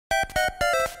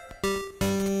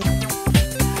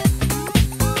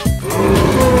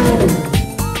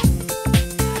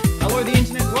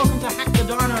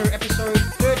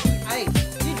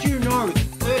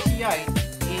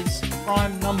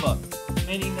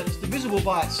that is divisible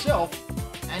by itself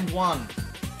and 1.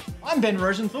 I'm Ben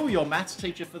Rosenthal, your maths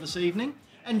teacher for this evening,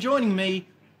 and joining me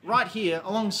right here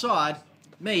alongside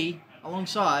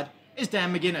is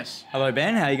Dan McGuinness. Hello,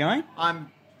 Ben. How are you going?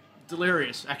 I'm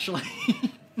delirious, actually.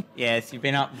 Yes, you've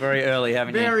been up very early,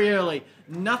 haven't you? Very early.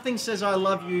 Nothing says I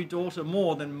love you, daughter,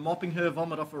 more than mopping her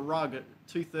vomit off a rug at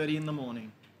 2:30 in the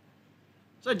morning.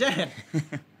 So, Dan,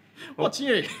 what's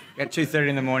new? At 2:30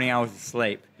 in the morning, I was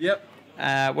asleep. Yep.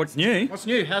 What's new? What's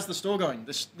new? How's the store going?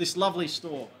 This lovely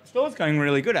store. The store's going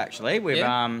really good, actually. We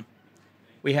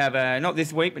have not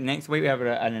this week, but next week we have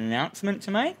an announcement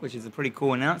to make, which is a pretty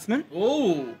cool announcement.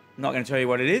 Ooh. I'm not going to tell you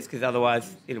what it is, because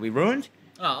otherwise it'll be ruined.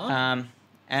 Oh.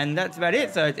 And that's about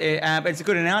it. So it's a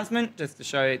good announcement, just to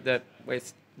show that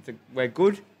we're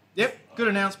good. Yep, good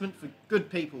announcement for good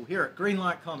people here at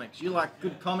Greenlight Comics. You like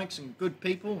good comics and good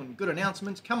people and good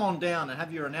announcements? Come on down and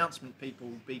have your announcement people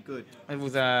be good. It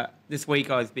was this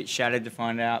week I was a bit shattered to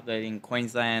find out that in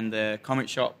Queensland the comic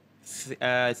shop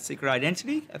Secret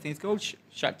Identity, I think it's called,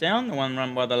 shut down. The one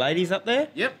run by the ladies up there.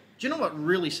 Yep. Do you know what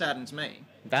really saddens me?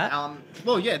 That?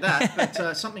 Well, yeah, that,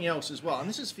 but something else as well. And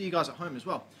this is for you guys at home as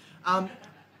well.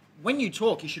 When you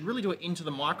talk, you should really do it into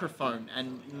the microphone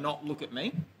and not look at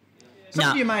me.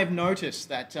 Some of you may have noticed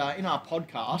that in our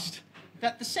podcast,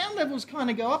 that the sound levels kind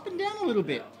of go up and down a little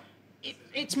bit.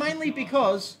 It's mainly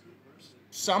because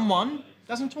someone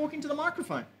doesn't talk into the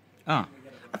microphone. Oh.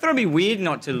 I thought it'd be weird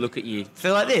not to look at you.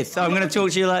 So like this. So I'm going to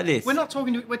talk to you like this. We're not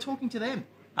talking to... We're talking to them.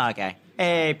 Okay.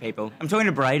 Hey, people. I'm talking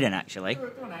to Brayden, actually.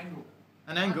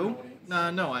 An angle?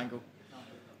 No, no angle.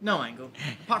 No angle.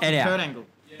 Apart from the third angle.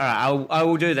 All right, I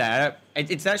will do that.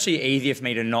 It's actually easier for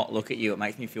me to not look at you. It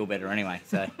makes me feel better anyway,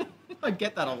 so... I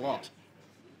get that a lot.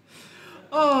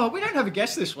 Oh, we don't have a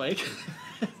guest this week.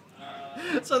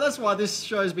 So that's why this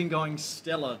show's been going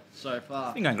stellar so far.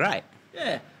 It's been going great.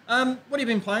 Yeah. What have you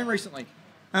been playing recently?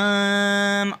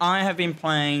 I have been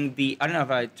playing the... I don't know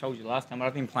if I told you last time, but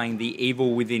I've been playing The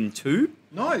Evil Within 2.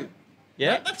 No.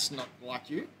 Yeah? That's not like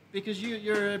you, because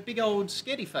you're a big old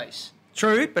scaredy face.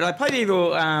 True, but I played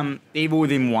The Evil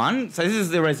Within 1. So this is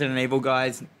the Resident Evil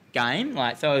guy's game.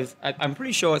 I'm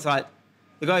pretty sure it's like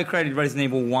the guy who created Resident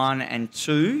Evil 1 and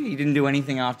 2. He didn't do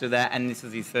anything after that, and this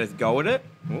was his first go at it.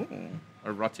 Ooh,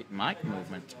 erotic mic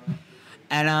movement.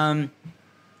 And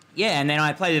yeah, and then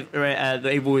I played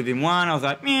The Evil Within 1. I was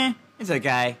like, meh, it's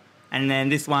okay. And then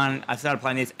this one, I started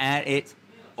playing this, and it's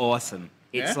awesome.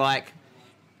 It's like,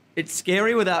 it's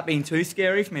scary without being too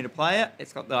scary for me to play it.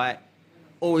 It's got like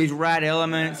all these rad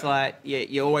elements, like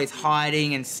you're always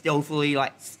hiding and stealthily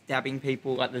like stabbing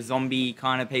people, like the zombie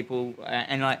kind of people,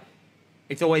 and like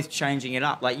it's always changing it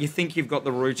up. Like you think you've got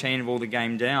the routine of all the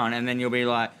game down, and then you'll be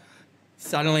like,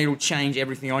 suddenly it'll change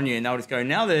everything on you, and they'll just go,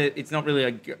 now it's not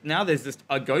really now there's just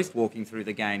a ghost walking through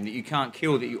the game that you can't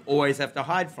kill, that you always have to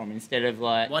hide from, instead of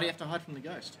like... Why do you have to hide from the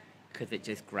ghost? Because it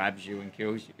just grabs you and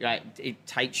kills you. Like, it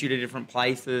takes you to different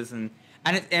places, and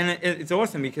it's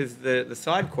awesome because the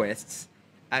side quests,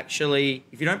 actually,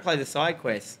 if you don't play the side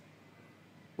quests,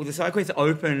 well, the side quests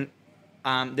open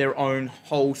their own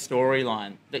whole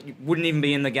storyline that wouldn't even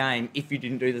be in the game if you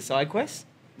didn't do the side quests.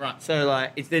 Right. So,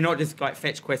 like, they're not just, like,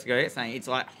 fetch quests to go get something. It's,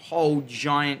 like, whole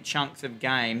giant chunks of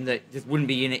game that just wouldn't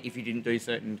be in it if you didn't do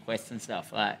certain quests and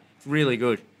stuff. Like, it's really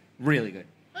good. Really good.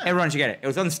 Oh. Everyone should get it. It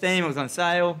was on Steam. It was on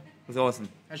sale. It was awesome.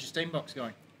 How's your Steam box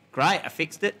going? Great. I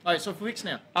fixed it. Oh, so fixed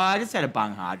now? I just had a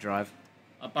bung hard drive.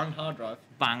 A bung hard drive?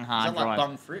 Bung hard drive. Is that like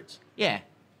bung Fritz? Yeah.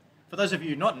 For those of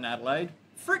you not in Adelaide,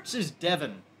 Fritz is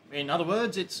Devon. In other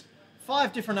words, it's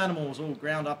 5 different animals all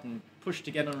ground up and pushed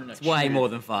together in a It's way more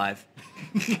than 5.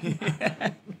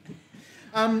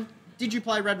 Did you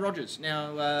play Rad Rogers?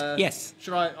 Now, yes.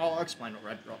 I'll explain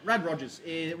what Rad Rogers.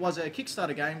 It was a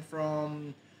Kickstarter game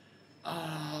from...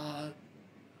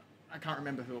 I can't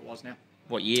remember who it was now.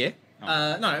 What year?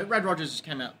 Oh. No, Rad Rogers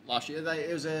came out last year.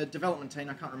 It was a development team.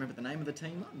 I can't remember the name of the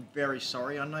team. I'm very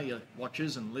sorry. I know you're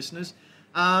watchers and listeners.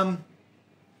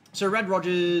 So Rad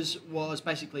Rogers was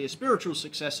basically a spiritual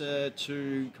successor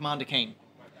to Commander Keen.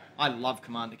 I love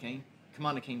Commander Keen.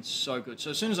 Commander Keen's so good. So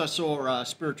as soon as I saw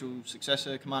spiritual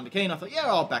successor Commander Keen, I thought, yeah,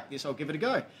 I'll back this. I'll give it a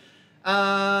go.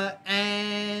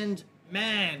 And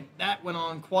man, that went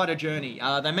on quite a journey.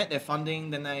 They met their funding,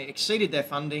 then they exceeded their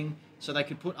funding, so they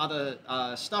could put other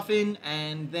stuff in.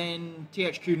 And then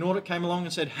THQ Nordic came along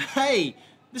and said, hey,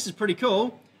 this is pretty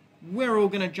cool. We're all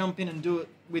going to jump in and do it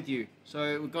with you.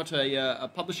 So we got a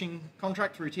publishing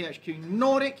contract through THQ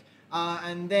Nordic,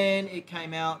 and then it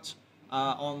came out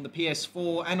on the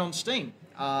PS4 and on Steam,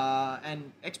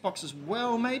 and Xbox as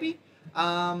well, maybe.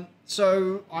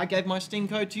 So I gave my Steam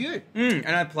code to you.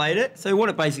 And I played it. So what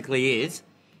it basically is,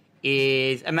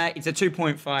 is it's a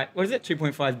 2.5. What is it?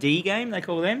 2.5D game they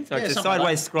call them. So Yeah, it's a something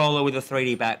like sideways scroller with a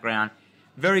 3D background.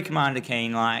 Very Commander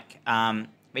Keen like.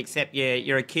 Except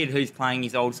you're a kid who's playing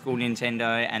his old school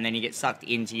Nintendo, and then you get sucked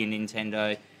into your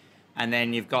Nintendo, and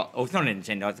then you've got. Oh, it's not a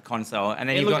Nintendo. It's a console, and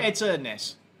then It's a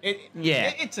NES.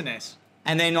 It's a NES.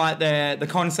 And then like the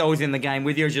console's in the game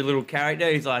with you as your little character.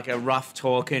 He's like a rough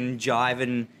talking,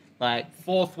 jiving, like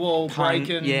fourth wall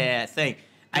breaking. Yeah, thing.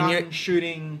 And you're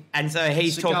shooting. And so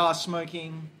he's cigar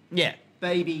smoking. Yeah.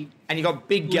 Baby. And you got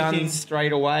big guns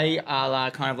straight away, a la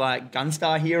kind of like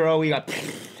Gunstar Hero. You got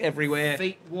everywhere.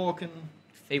 Feet walking.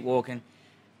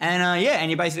 And and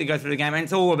you basically go through the game, and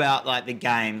it's all about like the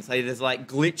game. So there's like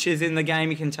glitches in the game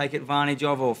you can take advantage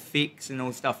of or fix and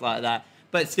all stuff like that.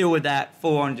 But still with that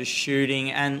full-on just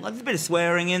shooting, and like, there's a bit of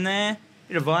swearing in there, a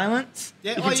bit of violence.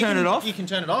 Yeah, you can turn it off. You can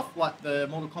turn it off, like the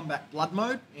Mortal Kombat Blood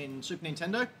mode in Super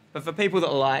Nintendo. But for people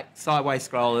that like sideways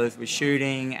scrollers with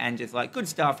shooting and just like good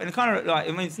stuff, and it kind of like,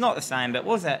 I mean, it's not the same, but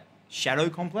what was that? Shadow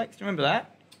Complex? Do you remember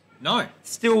that? No.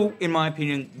 Still, in my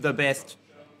opinion, the best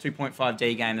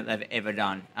 2.5D game that they've ever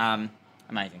done.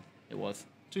 Amazing. It was.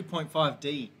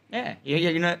 2.5D. Yeah.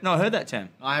 You know, not heard that term.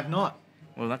 I have not.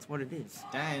 Well, that's what it is.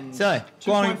 Dan. So,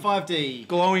 2.5D.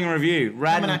 Glowing review.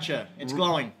 Coming at you. It's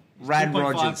glowing. It's Rad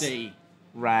Rogers. 2.5D.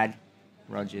 Rad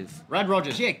Rogers. Rad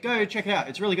Rogers. Yeah, go check it out.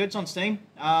 It's really good. It's on Steam.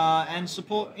 And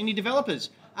support indie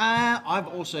developers. I've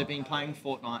also been playing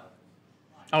Fortnite.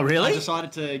 Oh, really? I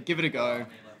decided to give it a go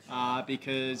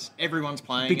because everyone's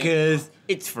playing because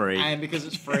it's free. And because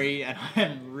it's free and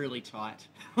I'm really tight.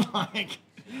 Like,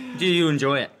 do you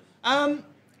enjoy it?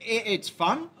 It's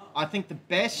fun. I think the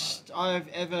best I've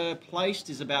ever placed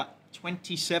is about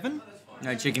 27.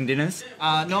 No chicken dinners?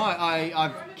 No,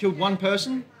 I've killed one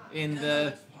person in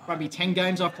the probably 10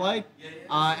 games I've played.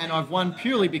 And I've won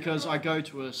purely because I go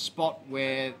to a spot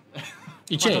where...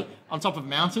 You cheat? On top of a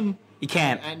mountain. You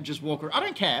camp? And just walk around. I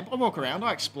don't camp. I walk around.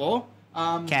 I explore.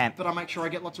 Camp. But I make sure I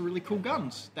get lots of really cool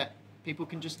guns that people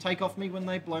can just take off me when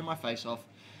they blow my face off.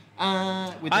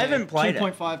 With I haven't played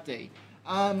 2.5D.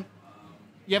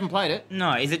 You haven't played it?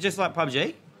 No. Is it just like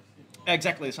PUBG?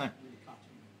 Exactly the same.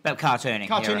 But cartoony.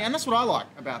 Cartoony, right. And that's what I like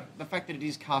about it. The fact that it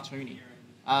is cartoony.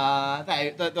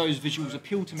 Those visuals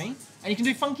appeal to me. And you can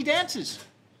do funky dances.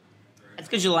 It's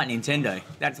because you like Nintendo.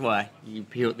 That's why you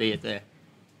appeal the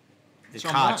So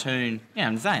cartoon. Yeah,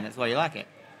 I'm saying that's why you like it.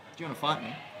 Do you want to fight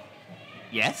me?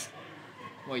 Yes.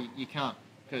 Well, you can't,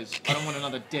 because I don't want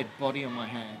another dead body on my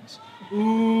hands.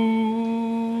 Ooh-wee.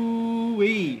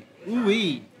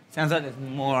 Ooh-wee. Sounds like there's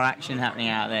more action happening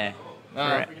out there.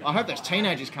 I hope those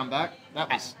teenagers come back. That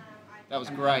was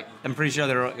great. I'm pretty sure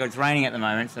it's raining at the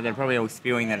moment, so they're probably all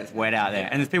spewing that it's wet out there.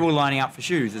 And there's people lining up for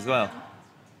shoes as well.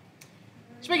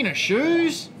 Speaking of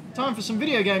shoes, time for some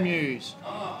video game news.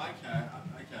 Oh, okay.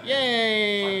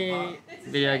 Yay!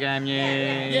 Video game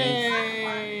news.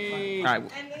 Yay! All right.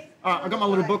 I got my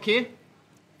little book here.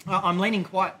 I'm leaning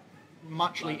quite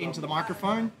muchly into the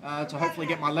microphone to hopefully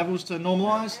get my levels to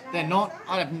normalise. They're not.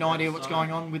 I have no idea what's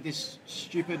going on with this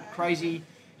stupid, crazy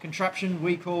contraption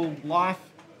we call life.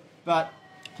 But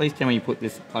Please tell me you plug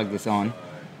this on.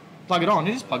 plug it on.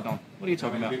 It is plugged on. What are you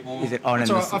talking about? Is it on?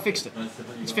 It's all right. I fixed it.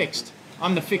 It's fixed.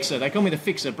 I'm the fixer. They call me the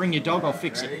fixer. Bring your dog, I'll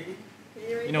fix it.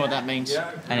 You know what that means.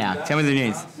 And now, tell me the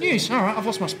news. News. All right, I've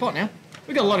lost my spot now.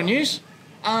 We've got a lot of news.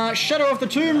 Shadow of the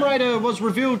Tomb Raider was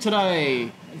revealed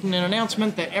today. An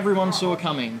announcement that everyone saw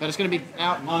coming. But it's going to be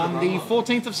out on the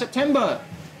 14th of September.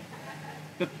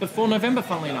 But before November,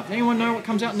 funnily enough. Anyone know what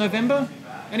comes out in November?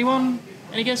 Anyone?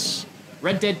 Any guess?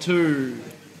 Red Dead 2.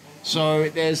 So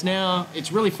there's now...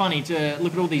 It's really funny to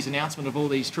look at all these announcements of all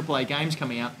these AAA games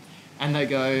coming out. And they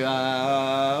go,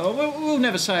 we'll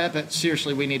never say it, but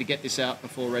seriously, we need to get this out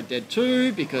before Red Dead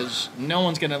 2 because no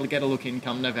one's going to get a look in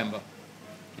come November.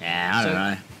 Yeah, I don't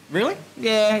know. Really?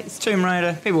 Yeah, it's Tomb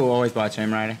Raider. People will always buy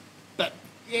Tomb Raider. But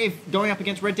if going up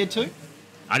against Red Dead 2?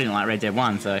 I didn't like Red Dead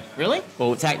 1, so... Really?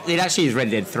 Well, it actually is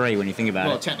Red Dead 3 when you think about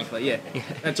Well, it. technically, yeah.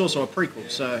 It's also a prequel,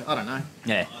 so I don't know.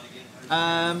 Yeah.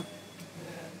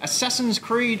 Assassin's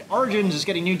Creed Origins is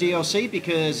getting new DLC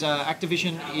because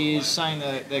Activision is saying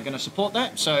that they're going to support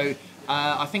that. So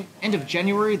I think end of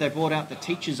January they brought out the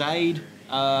Teacher's Aid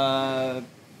DLC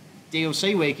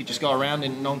where you could just go around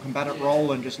in a non-combatant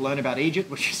role and just learn about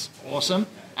Egypt, which is awesome,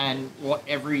 and what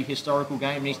every historical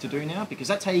game needs to do now because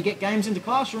that's how you get games into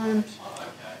classrooms.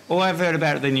 All I've heard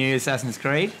about the new Assassin's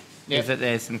Creed Yep. is that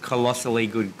there's some colossally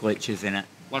good glitches in it.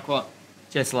 Like what?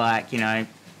 Just like,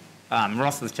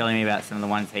 Ross was telling me about some of the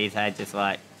ones he's had, just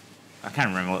like I can't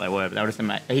remember what they were, but they were just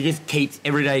amazing. He just keeps,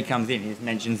 every day he comes in, he just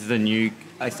mentions the new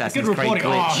Assassin's Good Creed reporting.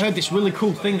 glitch. Oh, I heard this really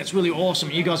cool thing that's really awesome.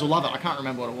 You guys will love it. I can't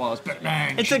remember what it was, but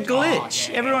man, It's a glitch.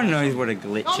 Oh, yeah. Everyone knows what a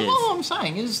glitch is. All I'm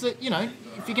saying is that, you know,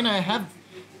 if you're going to have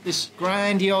this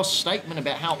grandiose statement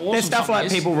about how awesome There's stuff like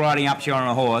is, people riding up to you on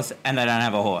a horse and they don't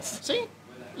have a horse. See?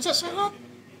 Is that so hard?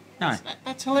 No.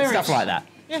 That's hilarious. Stuff like that.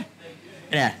 Yeah.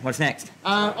 Yeah, what's next?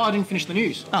 I didn't finish the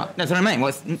news. Oh, that's what I mean.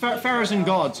 What's... Pharaohs and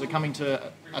gods are coming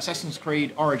to Assassin's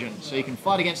Creed Origins, so you can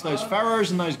fight against those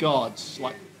pharaohs and those gods,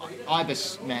 like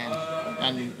Ibis Man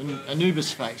and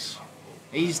Anubis Face.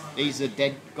 He's a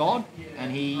dead god,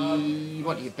 and you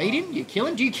beat him? You kill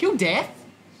him? Do you kill death?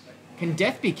 Can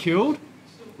death be killed?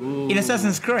 Ooh. In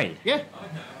Assassin's Creed? Yeah.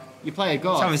 You play a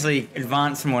god. It's obviously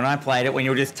advanced from when I played it, when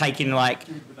you were just taking, like...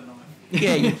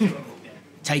 Yeah, you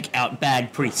take out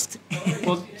bad priest.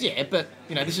 Well, yeah, but,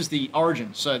 you know, this is the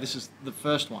origin, so this is the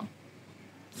first one.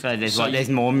 So there's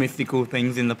more mythical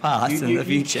things in the past and the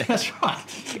future. That's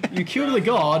right. You kill the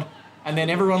god, and then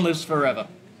everyone lives forever.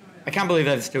 I can't believe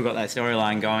they've still got that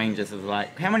storyline going. Just of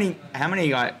like, how many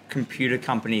like computer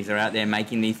companies are out there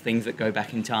making these things that go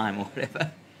back in time or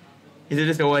whatever? Is it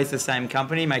just always the same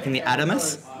company making the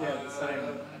Adamus? Yeah, the same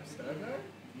Abstergo.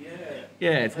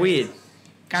 Yeah, it's weird.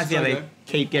 Can't see how they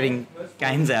keep getting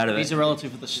games out of He's it. a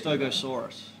relative of the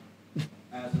Stegosaurus.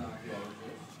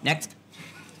 Next.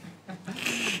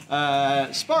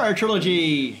 Spyro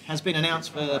Trilogy has been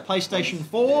announced for PlayStation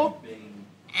 4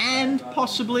 and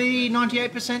possibly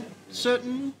 98%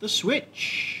 certain the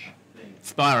Switch.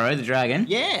 Spyro the Dragon.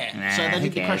 Yeah, Nah, so they who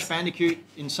did the cares? Crash Bandicoot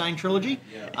Insane Trilogy,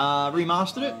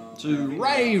 remastered it to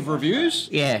rave reviews.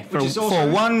 Yeah, which is also,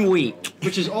 for 1 week.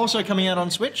 Which is also coming out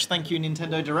on Switch. Thank you,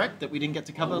 Nintendo Direct, that we didn't get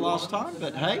to cover last time,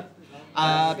 but hey.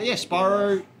 But yeah,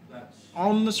 Spyro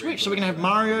on the Switch. So we're going to have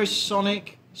Mario,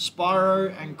 Sonic,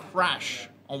 Spyro, and Crash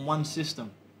on one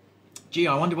system. Gee,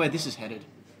 I wonder where this is headed.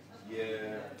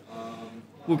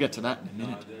 We'll get to that in a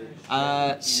minute.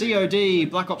 COD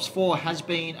Black Ops 4 has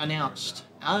been announced.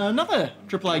 Another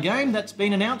AAA game that's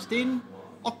been announced in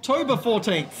October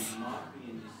 14th.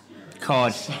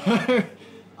 COD. So,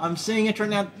 I'm seeing it right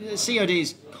now. COD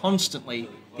is constantly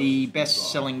the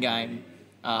best-selling game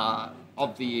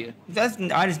of the year.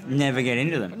 I just never get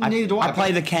into them. Neither do I. I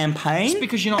play the campaign. It's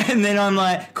because you're not... And then I'm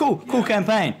like, cool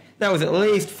campaign. That was at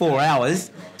least 4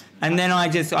 hours. And then I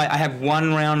have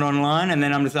one round online, and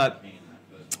then I'm just like,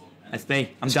 that's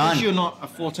me. I'm done. Because you're not a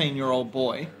 14-year-old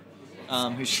boy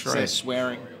who's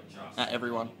swearing at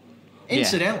everyone.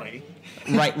 Incidentally...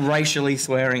 Racially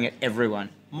swearing at everyone.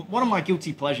 One of my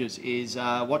guilty pleasures is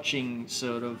watching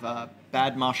sort of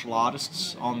bad martial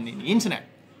artists on the internet.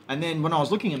 And then when I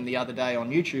was looking at them the other day on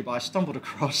YouTube, I stumbled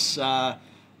across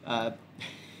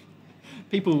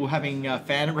people having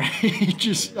fan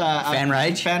rages. Fan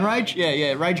rage? Fan rage,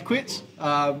 yeah, rage quits,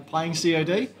 playing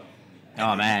COD.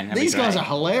 Oh, man. These guys are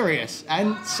hilarious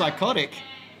and psychotic.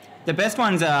 The best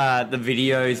ones are the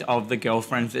videos of the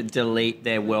girlfriends that delete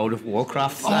their World of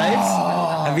Warcraft saves.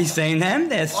 Oh. Have you seen them?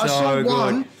 They're saw so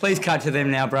one. good. Please cut to them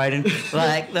now, Braden.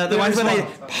 Like the ones where they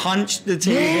punch the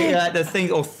TV, like the thing,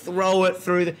 or throw it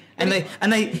through the, and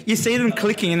they you see them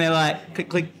clicking and they're like click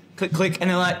click click click, and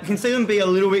they're like, you can see them be a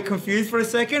little bit confused for a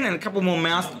second, and a couple more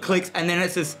mouse clicks, and then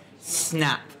it's just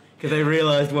snap. Because they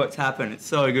realised what's happened. It's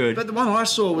so good. But the one I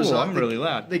saw was I'm really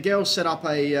loud. The girl set up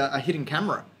a hidden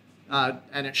camera,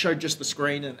 and it showed just the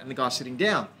screen and the guy sitting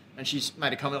down. And she's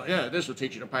made a comment like, "Yeah, this will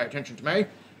teach you to pay attention to me,"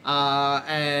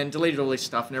 and deleted all this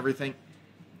stuff and everything.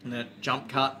 And then jump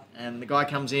cut, and the guy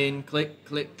comes in, click,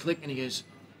 click, click, and he goes,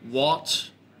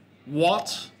 "What?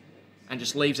 What?" and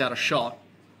just leaves out a shot.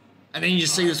 And then you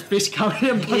just see this fist coming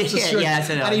and punch the screen.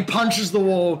 And he punches the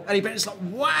wall. And it's like,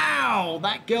 wow,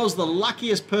 that girl's the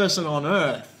luckiest person on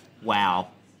earth. Wow.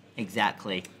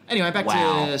 Exactly. Anyway, back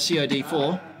to COD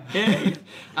 4.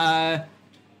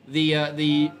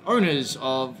 The owners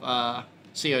of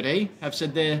COD have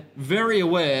said they're very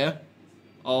aware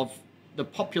of the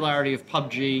popularity of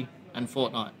PUBG and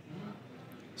Fortnite.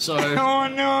 So, Oh,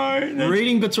 no.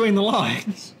 reading between the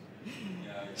lines...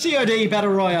 COD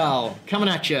Battle Royale, coming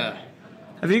at you.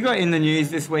 Have you got in the news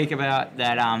this week about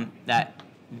that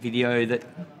video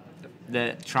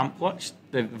that Trump watched,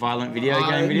 the violent video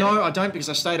game video? No, I don't, because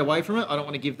I stayed away from it. I don't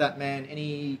want to give that man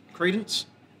any credence.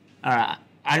 All right,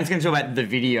 I'm just going to talk about the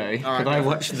video, because I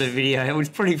watched the video. It was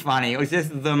pretty funny. It was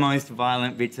just the most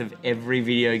violent bits of every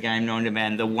video game known to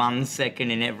man. The 1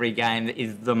 second in every game that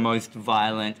is the most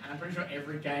violent. And I'm pretty sure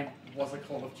every game was a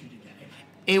Call of Duty game.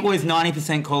 It was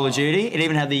 90% Call of Duty. It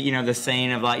even had the scene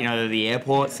of the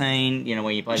airport scene,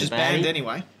 where you play Which the is baddie. banned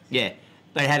anyway. Yeah.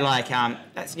 They had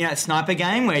that sniper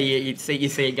game where you see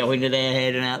it go into their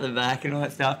head and out the back and all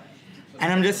that stuff.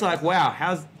 And I'm just like, wow,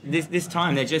 how's this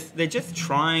time? They're just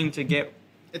trying to get.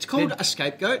 It's called a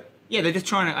scapegoat. Yeah, they're just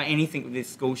trying to anything with this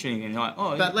school shooting and like,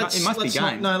 oh, But it must be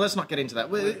game. Let's not get into that.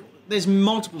 There's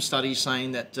multiple studies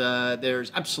saying that there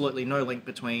is absolutely no link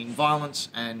between violence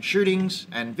and shootings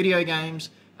and video games.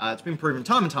 It's been proven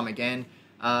time and time again.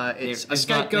 It's a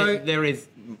scapegoat. There is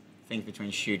things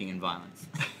between shooting and violence.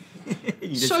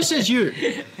 So says you.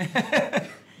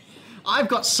 I've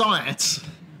got science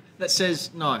that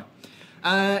says no.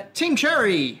 Team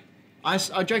Cherry. I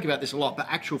joke about this a lot, but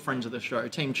actual friends of the show,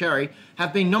 Team Cherry,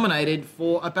 have been nominated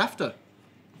for a BAFTA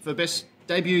for Best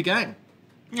Debut Game.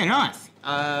 Yeah, nice.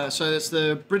 So that's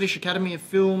the British Academy of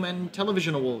Film and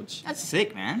Television Awards. That's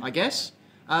sick, man. I guess.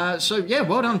 So yeah,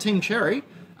 well done, Team Cherry.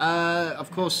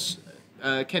 Of course,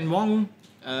 Ken Wong,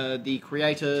 the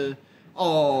creator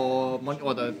or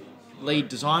the lead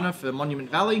designer for Monument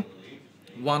Valley,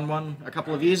 won one a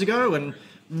couple of years ago, and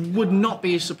would not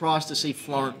be surprised to see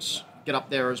Florence get up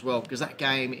there as well, because that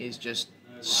game is just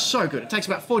so good. It takes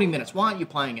about 40 minutes. Why aren't you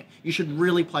playing it? You should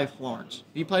really play Florence.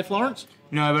 Have you played Florence?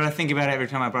 No, but I think about it every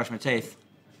time I brush my teeth.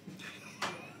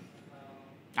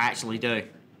 I actually do.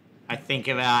 I think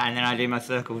about it and then I do my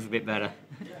circles a bit better.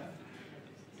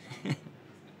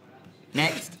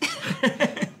 Next.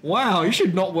 Wow, you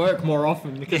should not work more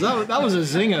often, because that was a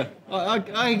zinger.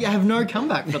 I have no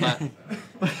comeback for that.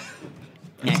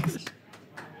 Next.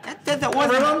 That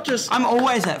wasn't. I'm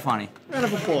always that funny. Round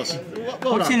of applause.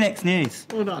 What's your next news?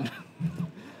 Well done.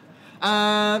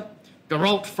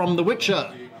 Geralt from The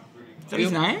Witcher. Is that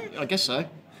his name? I guess so. I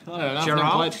don't know.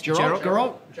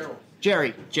 Geralt?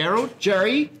 Gerald?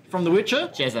 Jerry from The Witcher.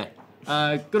 Jezza.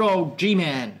 Good old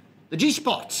G-Man. The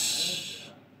G-Spots.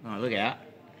 Oh, look out.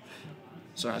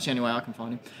 Sorry, that's the only way I can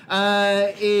find him.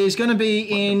 Is going to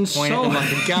be in Point at them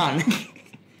like a gun.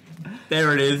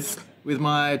 There it is. With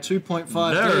my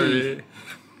 2.5D. There it is.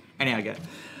 Anyhow, go.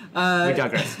 We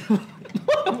digress.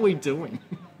 What are we doing?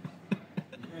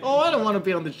 Oh, I don't want to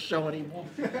be on the show anymore.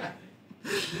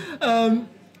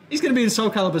 He's going to be in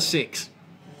Soul Calibur 6.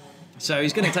 So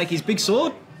he's going to take his big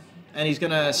sword and he's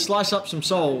going to slice up some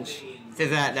souls.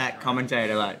 Says that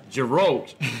commentator, like,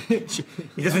 Geralt.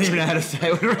 He doesn't even know how to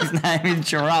say what his name is,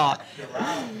 Gerard.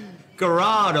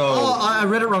 Gerardo. Oh, I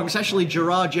read it wrong. It's actually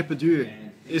Gerard Depardieu.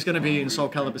 He's going to be in Soul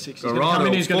Calibur 6. He's going to come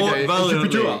in, he's going to go...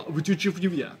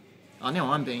 Oh,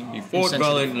 now I'm being... He fought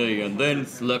valiantly and then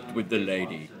slept with the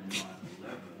lady.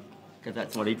 Because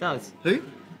that's what he does. Who?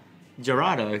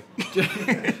 Gerardo.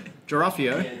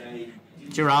 Girafio.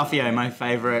 Girafio, my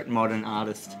favourite modern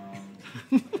artist.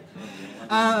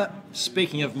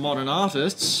 Speaking of modern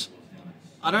artists,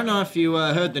 I don't know if you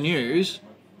heard the news,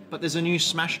 but there's a new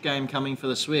Smash game coming for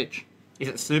the Switch. Is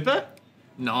it Super?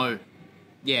 No.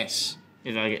 Yes.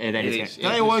 Do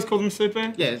they always call them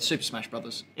Super? Yeah, it's Super Smash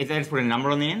Brothers. If they just put a number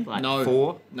on the end, like no.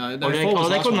 4? No, they call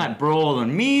them like Brawl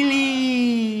and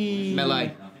Melee.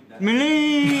 Melee.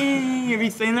 Have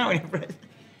you seen that one?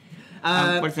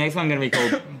 What's the next one going to be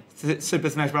called? Super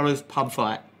Smash Brothers Pub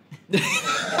Fight.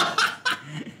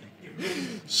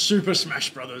 Super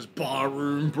Smash Brothers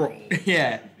Barroom Brawl.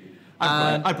 Yeah.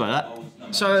 I'd play that.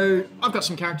 So I've got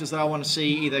some characters that I want to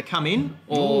see either come in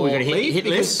or we got a leave. hit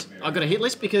list. I've got a hit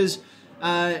list because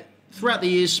throughout the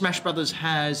years, Smash Brothers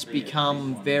has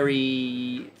become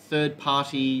very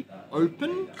third-party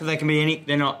open. Because they can be any.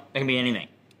 They can be anything.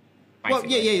 Basically.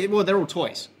 Well, yeah. Well, they're all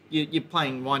toys. You're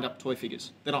playing wind-up toy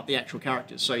figures. They're not the actual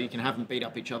characters, so you can have them beat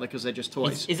up each other because they're just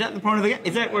toys. Is that the point of the game?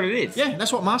 Is that what it is? Yeah,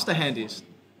 that's what Master Hand is.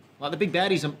 Like the big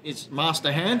baddies, it's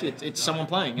Master Hand. It's someone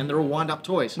playing, and they're all wind-up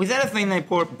toys. Was that a thing they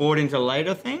brought into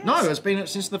later things? No, it's been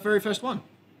since the very first one.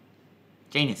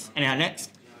 Genius. And now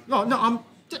next. No,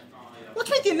 what's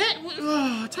with your neck?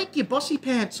 Oh, take your bossy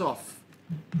pants off.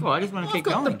 Oh, I just want to keep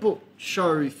going. I've got the book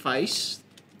show face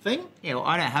thing. Yeah, well,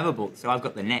 I don't have a book, so I've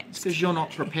got the next. Because you're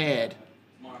not prepared.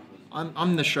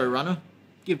 I'm the showrunner.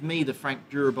 Give me the Frank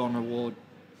Durabon Award.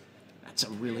 That's a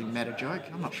really meta joke.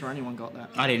 I'm not sure anyone got that.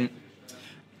 I didn't.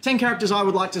 10 characters I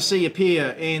would like to see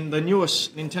appear in the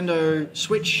newest Nintendo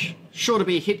Switch. Sure to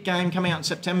be a hit game coming out in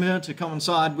September to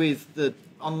coincide with the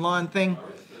online thing.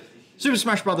 Super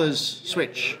Smash Brothers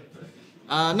Switch.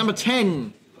 Number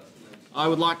 10, I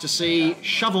would like to see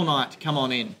Shovel Knight come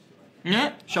on in.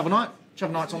 Yeah. Shovel Knight.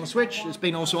 Shovel Knight's on the Switch. It's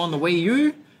been also on the Wii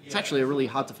U. It's actually a really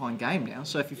hard to find game now,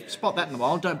 so if you spot that in the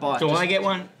wild, don't buy it. So I get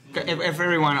one? If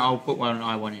everyone, I'll put one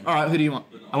I want in. Alright, who do you want?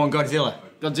 I want Godzilla.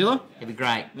 Godzilla? It'd be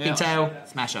great. Yeah. Pigtail,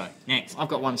 Smash-O. Next. I've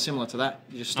got one similar to that.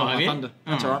 You just stole my have you? thunder.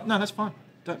 That's alright. No, that's fine.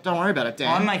 Don't worry about it,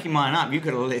 Dan. I'm making mine up. You've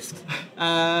got a list.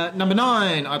 Number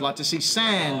 9, I'd like to see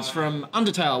Sans from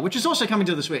Undertale, which is also coming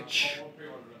to the Switch.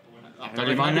 Do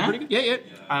you mind now? Yeah.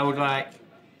 I would like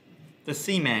the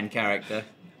Seaman character.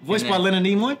 Voiced in by there. Leonard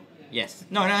Nimoy. Yes.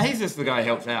 No, he's just the guy who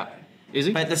helps out. Is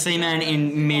he? But the Seaman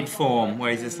in mid-form,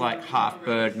 where he's this like half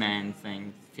bird man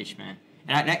thing, fish man.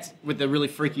 And next, With the really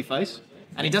freaky face.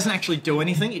 And he doesn't actually do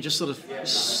anything. He just sort of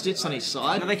sits on his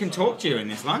side. no, they can talk to you in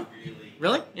this one.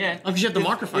 Really? Yeah. Oh, because you have the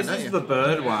microphone, This don't is you? the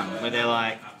bird one, where they're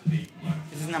like,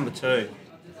 this is number 2.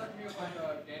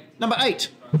 Number 8.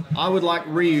 I would like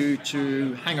Ryu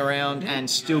to hang around and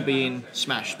still be in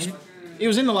Smash. He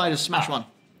was in the latest Smash one.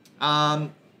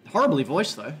 Horribly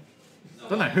voiced, though.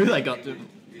 Don't know who they got to...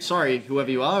 Sorry,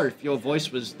 whoever you are, if your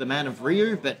voice was the man of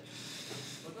Ryu, but...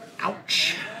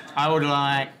 Ouch. I would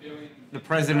like the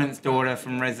President's daughter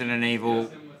from Resident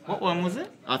Evil. What one was it?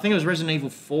 I think it was Resident Evil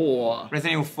 4.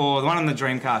 Resident Evil 4, the one on the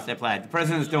Dreamcast they played. The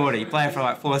President's daughter, you play her for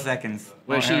like 4 seconds.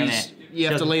 Where Not her in she's... there. You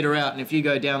have to She lead her out, and if you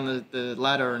go down the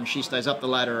ladder and she stays up the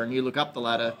ladder and you look up the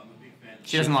ladder...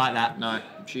 She doesn't like that. No,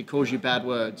 she calls you bad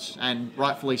words, and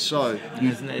rightfully so.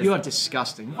 There's- You are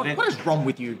disgusting. What is wrong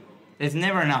with you? There's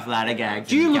never enough ladder gags.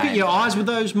 Do you in look at games. your eyes with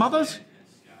those mothers?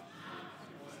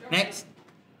 Next.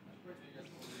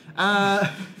 Uh,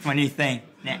 My new thing.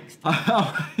 Next.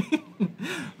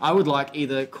 I would like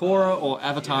either Korra or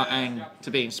Avatar Aang to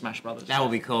be in Smash Brothers. That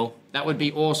would be cool. That would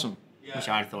be awesome. Wish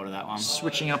I'd thought of that one.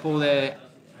 Switching up all their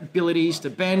abilities to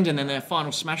bend, and then their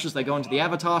final smashes, they go into the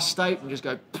Avatar state and just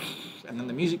go, and then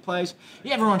the music plays.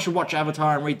 Yeah, everyone should watch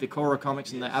Avatar and read the Korra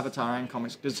comics and the Avatar Aang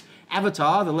comics, because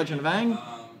Avatar, The Legend of Aang,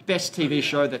 best TV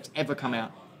show that's ever come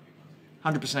out.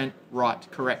 100%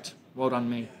 right, correct. Well done,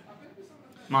 me.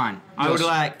 Mine. I would Yours.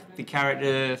 like the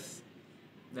characters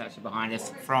that's behind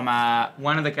us from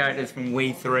one of the characters from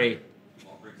Wii 3.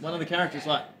 One of the characters,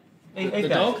 like, The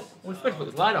dog? We're supposed to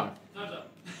put this light on.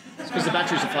 it's because the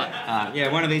batteries are flat.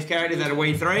 Yeah, one of these characters out of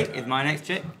Wii 3 is my next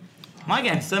chick. My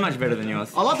game's so much better than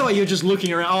yours. I like the way you're just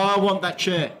looking around. Oh, I want that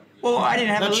chair. Well, I didn't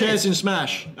have That a chair's list. in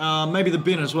Smash. Maybe the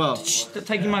bin as well.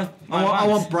 Taking my I ones.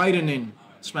 want Brayden in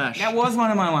Smash. That was one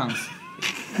of my ones.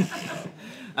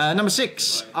 Number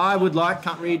 6, I would like,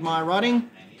 can't read my writing.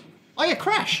 Oh yeah,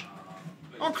 Crash.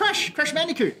 Oh, Crash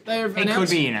Bandicoot. It could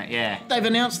be in it, yeah. They've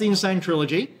announced the Insane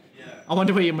Trilogy. I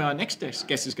wonder where my next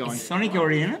guess is going. Is Sonic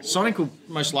already in it? Sonic will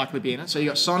most likely be in it. So you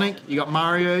got Sonic, you got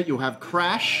Mario, you'll have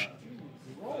Crash.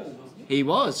 He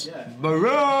was.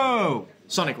 Bro!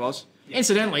 Sonic was.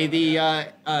 Incidentally, the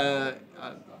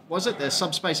was it the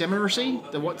Subspace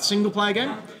Emiracy, the single player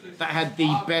game that had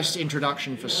the best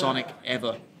introduction for Sonic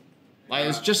ever. Like, it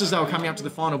was just as they were coming up to the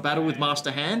final battle with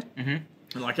Master Hand, and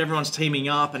like everyone's teaming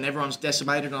up and everyone's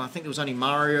decimated, and I think there was only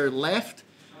Mario left.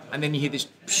 And then you hear this,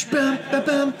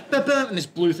 and this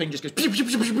blue thing just goes,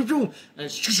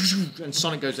 and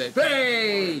Sonic goes there,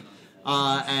 hey!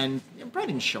 And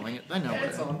Braden's showing it, they know what it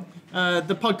is.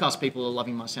 The podcast people are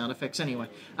loving my sound effects anyway.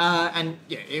 And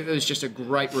yeah, it was just a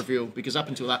great reveal, because up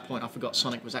until that point I forgot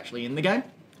Sonic was actually in the game,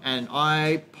 and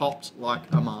I popped like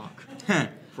a mark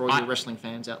for all you wrestling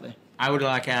fans out there. I would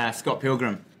like Scott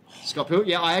Pilgrim. Scott Pilgrim,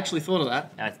 yeah, I actually thought of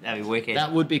that. That'd be wicked.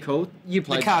 That would be cool. You The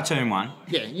played... cartoon one.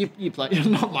 Yeah, you played...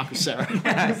 Not Michael Cera.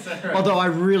 Although I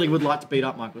really would like to beat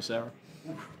up Michael Cera.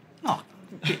 Oh,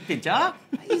 bit dark.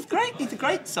 He's great. He's a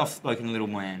great soft-spoken little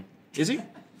man. Is he?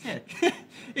 Yeah. Yeah,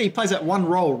 he plays that one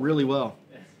role really well.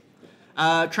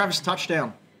 Travis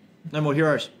Touchdown. No More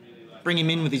Heroes. Bring him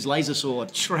in with his laser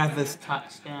sword. Travis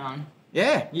Touchdown.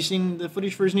 Yeah, you seen the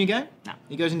footage for his new game? No.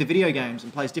 He goes into video games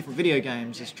and plays different video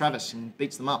games as Travis and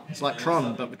beats them up. It's like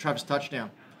Tron, but with Travis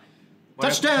Touchdown.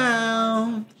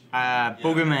 Touchdown!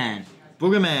 Boogerman.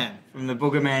 Boogerman. From the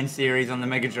Boogerman series on the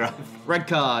Mega Drive. Red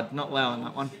card, not allowing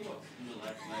that one.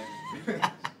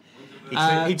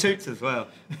 He toots as well.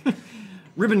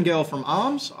 Ribbon Girl from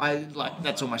ARMS.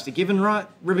 That's almost a given, right?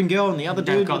 Ribbon Girl and the other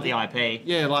They've dude. got the IP.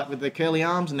 Yeah, like with the curly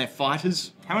arms and they're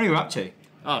fighters. How many are we up to?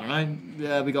 I don't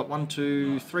know. We got 1,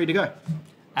 2, 3 to go. What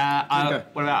go.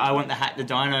 about I want the Hack the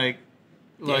Dino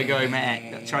logo Yeah.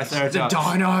 man? Triceratops. The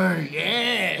Dino,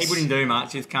 yes. He wouldn't do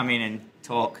much. Just come in and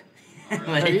talk.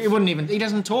 He wouldn't even. He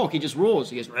doesn't talk. He just roars.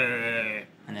 He goes. "Rrrr."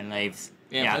 And then leaves.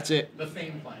 Yeah, that's it. The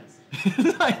theme plays.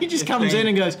 He just comes in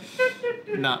and goes.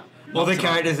 No. All the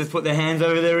characters just put their hands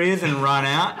over their ears and run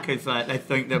out because they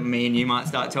think that me and you might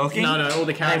start talking. No, all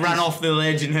the characters. They run off the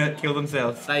ledge and kill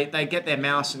themselves. They get their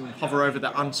mouse and hover over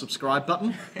the unsubscribe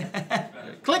button.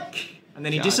 Click, and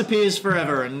then he disappears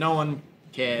forever, and no one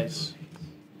cares.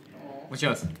 What's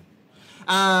yours?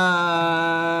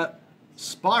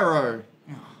 Spyro.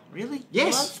 Really?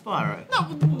 Yes. You love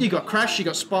Spyro. No, you got Crash, you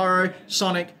got Spyro,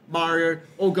 Sonic, Mario,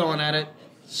 all going at it,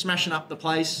 smashing up the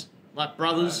place like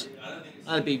brothers.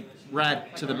 That'd be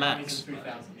rad to the max. 2000s,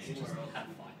 just have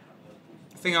fun.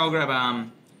 I think I'll grab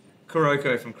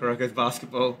Kuroko from Kuroko's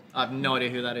Basketball. I have no idea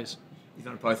who that is. He's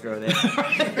on a poster over there.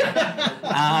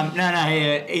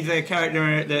 He's a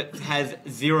character that has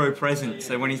zero presence.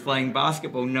 So when he's playing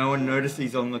basketball, no one notices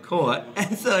he's on the court.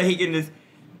 And so he can just,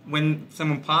 when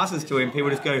someone passes to him, people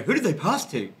just go, who did they pass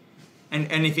to?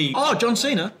 And if he... Oh, John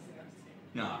Cena.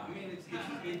 No.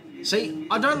 See,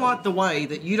 I don't like the way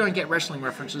that you don't get wrestling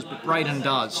references, but Braden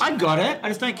does. I got it. I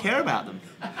just don't care about them.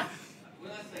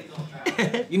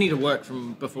 You need to work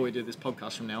from before we do this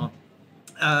podcast from now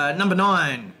on. Number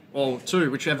 9, or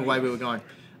 2, whichever way we were going.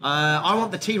 I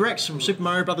want the T-Rex from Super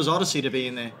Mario Brothers Odyssey to be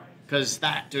in there, because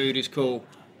that dude is cool.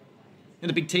 And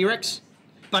the big T-Rex?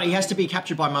 But he has to be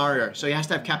captured by Mario, so he has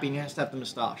to have Cappy and he has to have the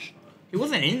moustache. He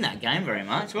wasn't in that game very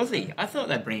much, was he? I thought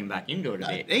they'd bring him back into it a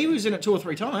bit. He was in it 2 or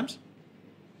 3 times.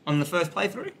 On the first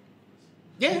playthrough?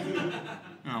 Yeah.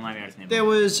 Oh, maybe I just never... There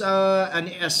was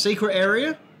a secret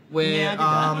area where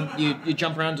Yeah, you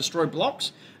jump around and destroy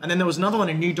blocks. And then there was another one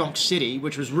in New Donk City,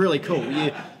 which was really cool.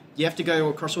 You have to go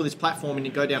across all this platform and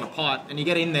you go down a pipe and you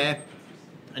get in there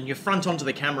and you front onto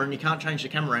the camera and you can't change the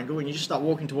camera angle and you just start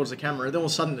walking towards the camera. Then all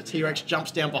of a sudden the T-Rex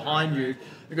jumps down behind you.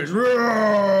 It goes,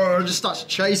 roar, and just starts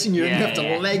chasing you and you have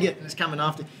to leg it and it's coming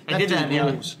after you. They did that in the dude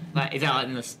other... rules. Like, is that like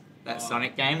in that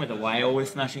Sonic game where the whale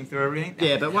was smashing through everything?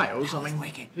 Yeah, but whales, I mean,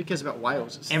 wicked. who cares about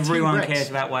whales? It's Everyone T-Rex. cares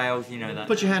about whales, you know that.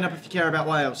 Put your hand up if you care about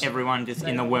whales. Everyone just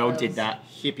in the world did that.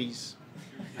 Hippies.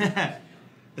 Is that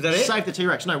it? Save the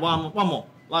T-Rex. No, one more.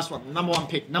 Last one. Number 1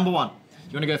 pick. Number 1. You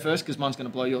want to go first? Because mine's going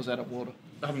to blow yours out of water.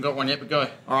 I haven't got one yet, but go.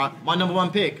 All right. My number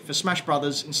 1 pick for Smash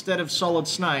Brothers, instead of Solid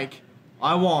Snake,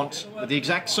 I want, with the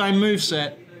exact same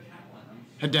moveset,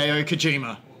 Hideo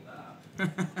Kojima.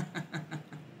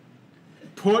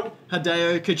 Put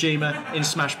Hideo Kojima in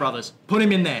Smash Brothers. Put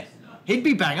him in there. He'd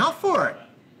be bang up for it.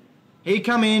 He'd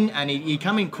come in and he'd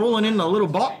come in crawling in a little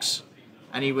box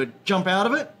and he would jump out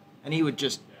of it and he would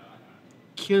just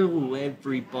kill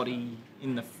everybody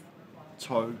in the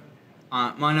toe.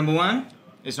 My number 1?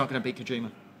 It's not going to be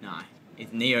Kojima. No,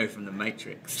 it's Neo from The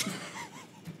Matrix.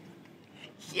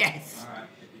 Yes!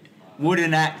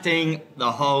 Wooden acting,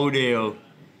 the whole deal.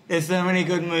 There's so many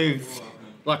good moves.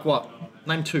 Like what?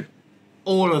 Name 2.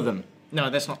 All of them.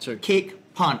 No, that's not 2.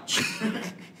 Kick, punch.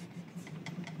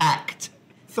 Act.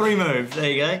 3 moves,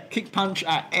 there you go. Kick, punch,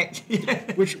 act.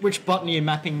 Yeah. Which button are you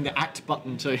mapping the act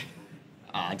button to?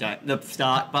 I don't... The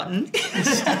start button.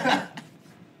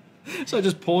 So it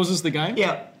just pauses the game?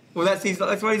 Yeah. Well, that's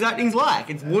what his acting's like.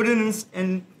 It's wooden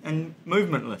and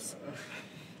movementless.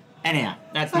 Anyhow,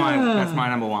 that's my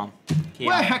number 1.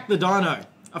 We're Hack the Dino,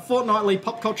 a fortnightly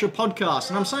pop culture podcast,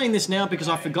 and I'm saying this now because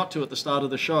I forgot to at the start of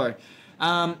the show.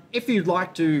 If you'd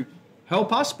like to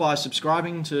help us by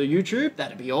subscribing to YouTube,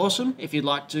 that'd be awesome. If you'd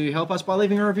like to help us by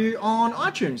leaving a review on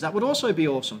iTunes, that would also be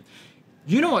awesome.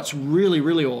 You know what's really,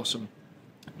 really awesome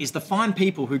is the fine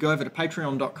people who go over to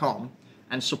patreon.com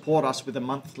and support us with a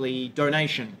monthly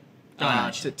donation. To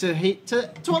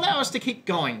allow us to keep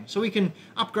going, so we can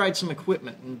upgrade some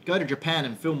equipment and go to Japan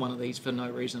and film one of these for no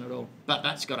reason at all. But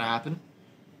that's got to happen.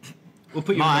 We'll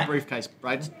put you in the briefcase,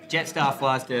 Braden. Jetstar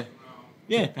flies to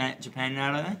Yeah. Japan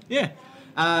now, don't they? Yeah.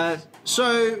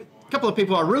 So, a couple of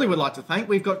people I really would like to thank.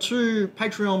 We've got 2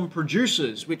 Patreon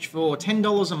producers, which for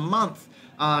 $10 a month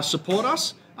support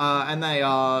us, and they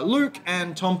are Luke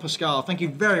and Tom Pascal. Thank you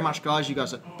very much, guys. You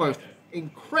guys are both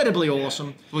incredibly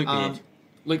awesome. Luke Beard.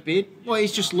 Luke Beard. Well,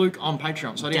 he's just Luke on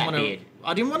Patreon, so I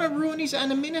didn't want to ruin his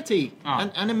anonymity. Oh. I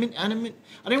didn't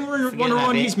want to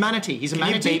ruin his manatee. He's a Can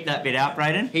you manatee. beep that bit out,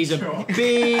 Braden? He's a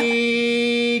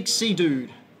big sea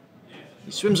dude.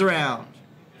 He swims around,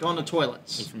 go on the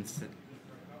toilets.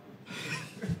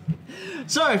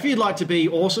 So if you'd like to be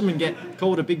awesome and get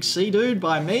called a big sea dude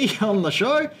by me on the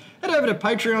show, head over to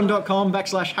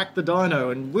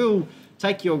patreon.com/hackthedino and we'll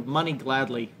take your money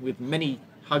gladly with many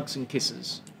hugs and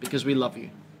kisses because we love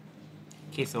you.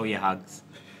 Kiss all your hugs.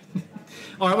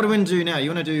 All right, what do we want to do now?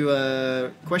 You want to do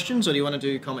questions or do you want to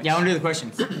do comics? Yeah, I want to do the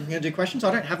questions. You want to do questions?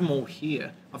 I don't have them all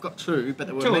here. I've got 2, but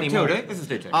there were many more. This is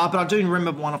 2. But I do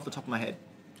remember one off the top of my head.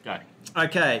 Go.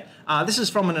 Okay, this is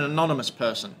from an anonymous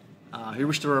person who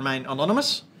wished to remain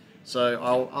anonymous. So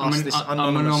I'll ask this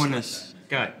anonymous.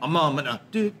 Go.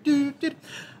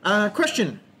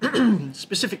 Question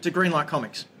specific to Greenlight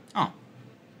Comics. Oh,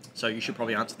 So you should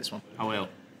probably answer this one. I will.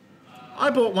 I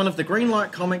bought one of the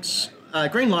Greenlight Comics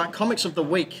of the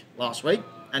Week last week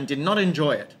and did not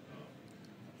enjoy it.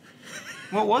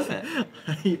 What was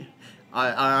it?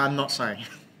 I'm not saying.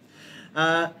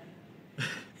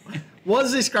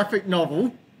 Was this graphic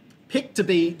novel picked to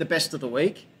be the best of the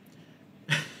week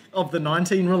of the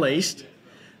 19 released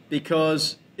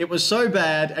because it was so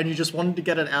bad and you just wanted to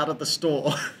get it out of the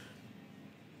store?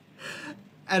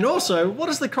 And also, what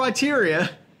is the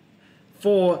criteria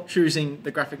for choosing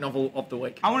the graphic novel of the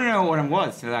week? I want to know what it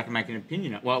was so that I can make an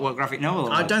opinion. What graphic novel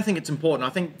it was. I don't think it's important.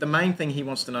 I think the main thing he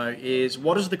wants to know is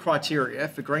what is the criteria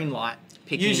for Greenlight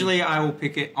picking... Usually I will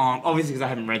pick it on, obviously because I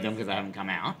haven't read them because they haven't come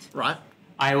out. Right.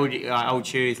 I would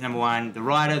choose number one, the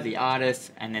writer, the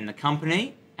artist, and then the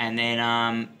company, and then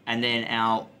how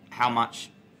much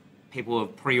people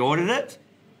have pre-ordered it.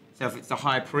 So if it's a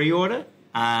high pre-order,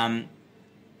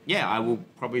 yeah, I will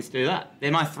probably do that.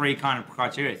 They're my three kind of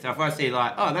criteria. So if I see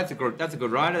like, oh, that's a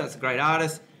good writer, that's a great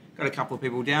artist, got a couple of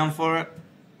people down for it,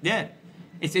 yeah.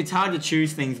 It's hard to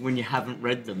choose things when you haven't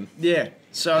read them. Yeah.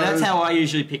 So that's how I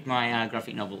usually pick my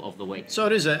graphic novel of the week. So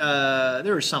it is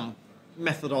there is some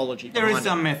methodology. There is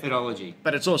some methodology,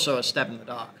 but it's also a stab in the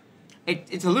dark.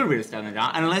 It's a little bit of stab in the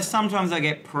dark, unless sometimes I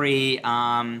get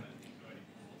pre-advanced.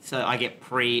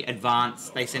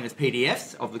 They send us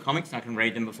PDFs of the comics, and I can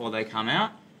read them before they come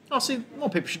out. Oh, see, more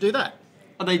people should do that.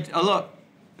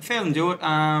 Fair them do it.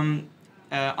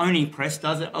 Oni Press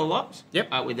does it a lot.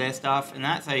 Yep. With their stuff and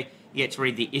that, so you get to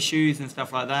read the issues and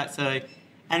stuff like that. So,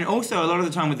 and also a lot of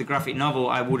the time with the graphic novel,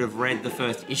 I would have read the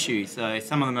first issue. So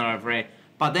some of them that I've read.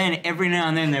 But then every now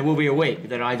and then there will be a week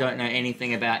that I don't know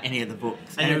anything about any of the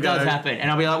books. And it does happen. And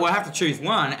I'll be like, well, I have to choose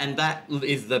one, and that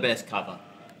is the best cover.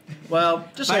 Well,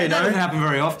 just so you know, that doesn't happen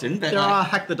very often. But there are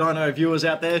Hack the Dino viewers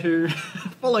out there who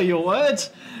follow your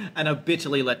words and are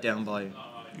bitterly let down by you.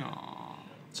 Aww.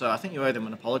 So I think you owe them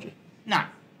an apology. No.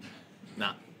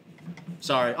 Nah.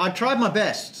 Sorry. I tried my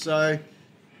best, so...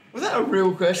 Was that a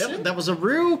real question? Yep, that was a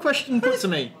real question put to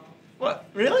me. What?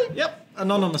 Really? Yep,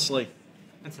 anonymously.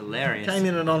 That's hilarious. Came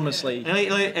in anonymously.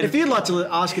 If you'd like to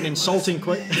ask an insulting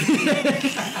question...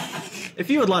 If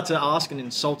you would like to ask an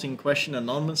insulting question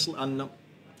anonymously...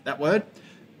 that word,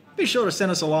 be sure to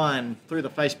send us a line through the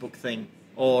Facebook thing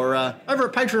or over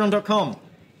at patreon.com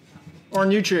or on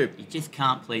YouTube. You just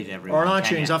can't please everyone. Or on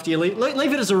iTunes after you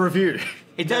leave it as a review.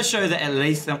 It does show that at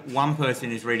least one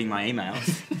person is reading my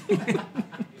emails.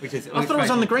 Which is, I thought it was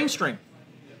on the green stream.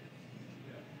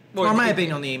 Well, or it may have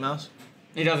been on the emails.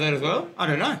 He does that as well? I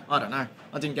don't know. I don't know.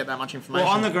 I didn't get that much information.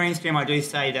 Well, on the green stream, I do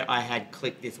say that I had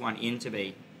clicked this one in to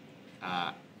be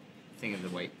thing of the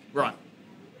week. Right.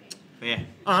 But yeah.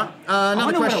 All right.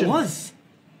 Another question. What it was.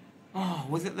 Oh,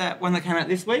 was it that one that came out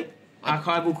this week?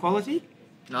 Archival quality?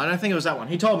 No, I don't think it was that one.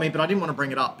 He told me, but I didn't want to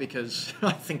bring it up because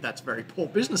I think that's very poor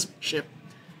businessmanship.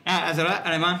 Is it right?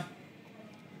 I don't mind.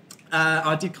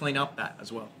 I did clean up that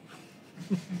as well.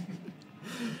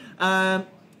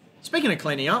 Speaking of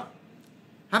cleaning up,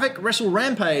 Havoc Wrestle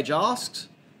Rampage asks,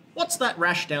 what's that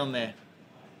rash down there?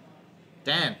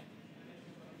 Dan.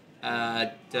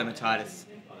 Dermatitis.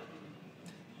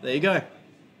 There you go.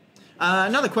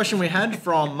 Another question we had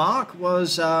from Mark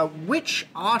was, which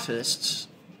artists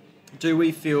do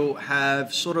we feel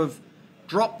have sort of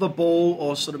dropped the ball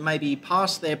or sort of maybe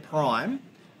past their prime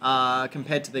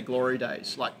compared to their glory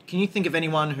days? Like, can you think of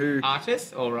anyone who...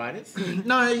 Artists or writers?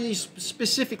 No,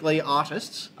 specifically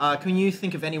artists. Can you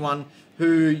think of anyone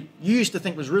who you used to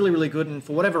think was really, really good and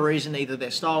for whatever reason either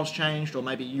their style's changed or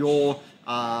maybe your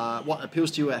what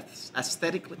appeals to you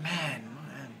aesthetically? Man.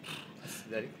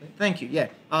 Aesthetically? Thank you, yeah.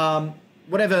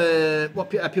 What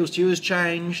appeals to you has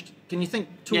changed. Can you think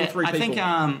two or three people? I think,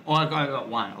 well, I got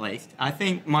one at least. I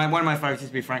think one of my favourites is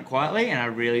Be Frank Quietly, and I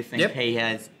really think he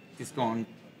has just gone...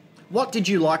 What did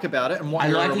you like about it, and what I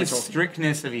like his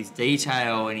strictness of his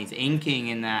detail and his inking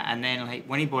and that. And then like,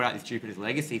 when he brought out this Jupiter's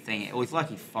Legacy thing, it was like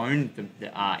he phoned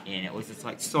the art in. It was just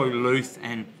like so loose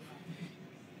and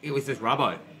it was just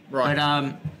rubbo. Right.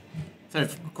 But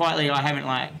so Quietly, I haven't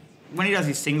like when he does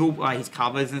his single, his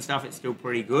covers and stuff. It's still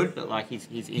pretty good, but like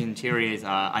his interiors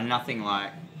are nothing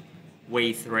like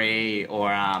We 3 or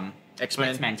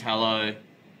X-Men. Mantello.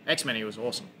 X-Men, he was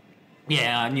awesome.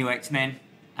 Yeah, new X-Men.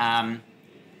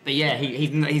 But yeah,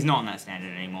 he's not on that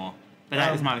standard anymore. But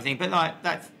that was my thing. But like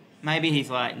that's maybe he's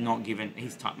like not given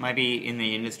his time. Maybe in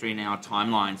the industry now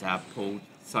timelines are pulled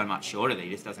so much shorter that he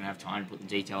just doesn't have time to put the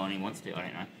detail on he wants to. I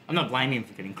don't know. I'm not blaming him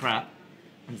for getting crap.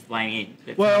 I'm just blaming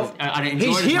him. Well, I don't enjoy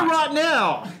he's it as here much. right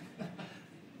now.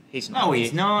 He's not. No,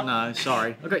 he's not. No,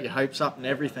 sorry. I got your hopes up and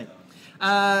everything.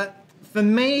 For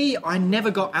me, I never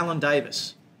got Alan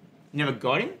Davis. You never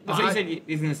got him? I thought you said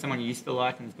isn't there someone you used to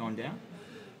like and has gone down?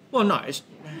 Well, no,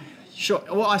 sure.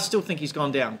 Well, I still think he's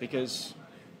gone down because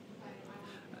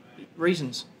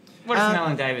reasons. What is an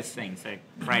Alan Davis thing? So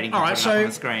rating. All right, so on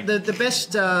the screen. the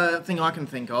best thing I can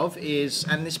think of is,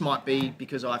 and this might be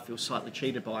because I feel slightly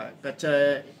cheated by it, but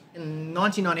in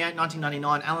 1998,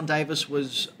 1999, Alan Davis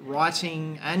was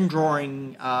writing and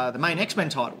drawing the main X-Men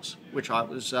titles, which I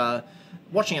was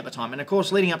watching at the time. And of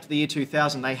course, leading up to the year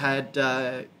 2000, they had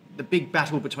the big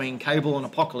battle between Cable and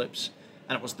Apocalypse.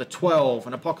 and it was the 12,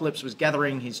 and Apocalypse was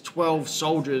gathering his 12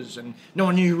 soldiers, and no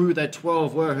one knew who their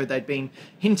 12 were, who they'd been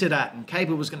hinted at, and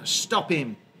Cable was going to stop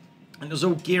him. And it was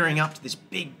all gearing up to this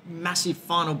big, massive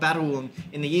final battle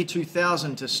in the year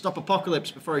 2000 to stop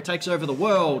Apocalypse before he takes over the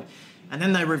world. And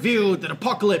then they revealed that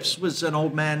Apocalypse was an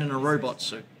old man in a robot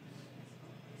suit.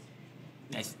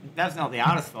 That's not the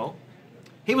artist's fault.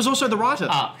 He was also the writer.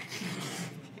 Oh.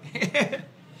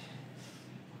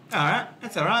 Alright,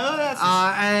 that's alright. Oh, that's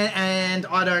and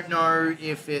I don't know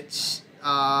if it's...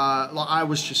 like I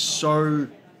was just so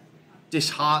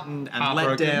disheartened and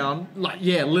let down. Like,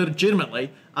 yeah,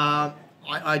 legitimately.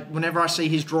 Whenever I see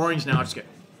his drawings now, I just go,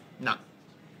 no.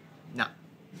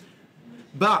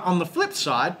 But on the flip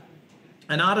side,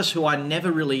 an artist who I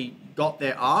never really got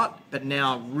their art, but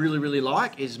now really, really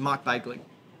like, is Mark Bagley.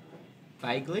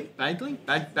 Bagley? Badgley?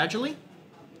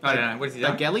 I don't know. What is he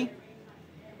done? Bagley.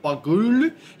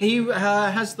 He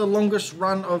has the longest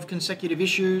run of consecutive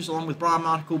issues, along with Brian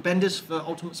Michael Bendis for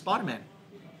Ultimate Spider-Man.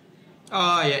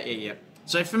 Oh, yeah.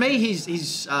 So for me,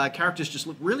 his characters just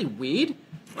look really weird.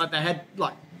 Like they had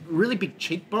like really big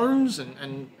cheekbones,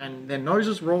 and their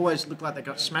noses were always looked like they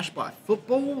got smashed by a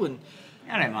football. And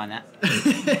I don't mind that.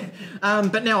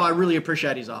 but now I really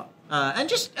appreciate his art. And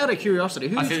just out of curiosity,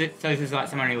 so this is like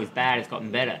someone who was bad has gotten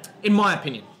better? In my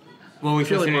opinion. Well, we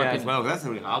feel that as well. That's a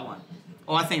really hard one.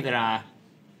 Oh, I think that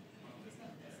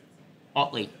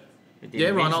Otley. Yeah,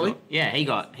 Ryan Otley. Yeah,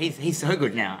 he's so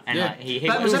good now, and Yeah. he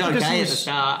But was was that because okay he at the was-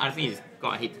 start. I think he's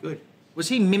got heaps good. Was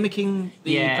he mimicking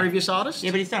the Yeah. previous artist?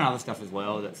 Yeah, but he's done other stuff as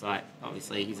well. That's like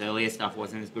obviously his earlier stuff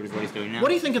wasn't as good as what he's doing now. What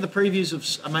do you think of the previews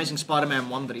of Amazing Spider-Man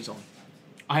 1 that he's on?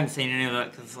 I haven't seen any of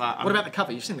it because like. What about the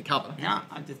cover? You've seen the cover? No,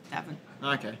 I just haven't.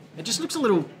 Okay. It just looks a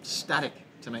little static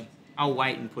to me. I'll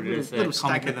wait and put it as Little a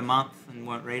comic stagnant. of the month and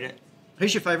won't read it.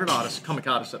 Who's your favourite artist, comic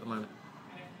artist at the moment?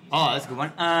 Oh, that's a good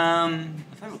one. My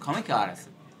favourite comic artist.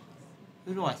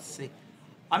 Who do I see?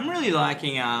 I'm really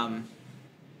liking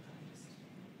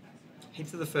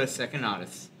heaps of the first second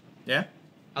artists. Yeah?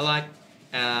 I like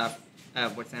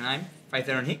what's her name? Faith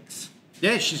Erin Hicks.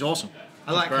 Yeah, she's awesome.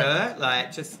 I like Great. her,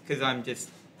 like just because I'm just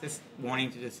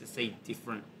wanting to see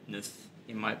differentness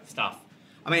in my stuff.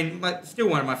 I mean, like, still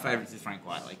one of my favourites is Frank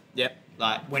Whiteley. Yep.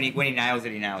 Like when he nails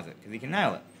it, he nails it because he can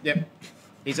nail it. Yep.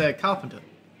 He's a carpenter.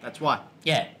 That's why.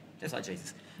 Yeah, just like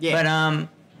Jesus. Yeah. But I'm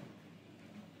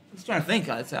just trying to think.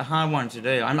 It's a hard one to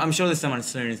do. I'm sure there's someone as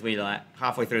soon as we like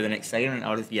halfway through the next segment,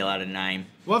 I'll just yell out a name.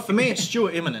 Well, for me, it's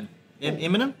Stuart Immonen.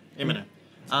 Immonen?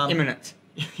 Imminent.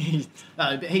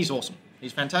 He's awesome.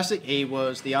 He's fantastic. He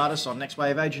was the artist on Next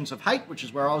Wave Agents of Hate, which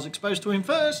is where I was exposed to him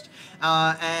first.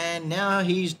 And now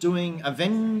he's doing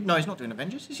No, he's not doing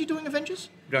Avengers. Is he doing Avengers?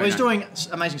 Well, he's doing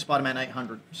Amazing Spider-Man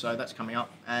 800, so that's coming up,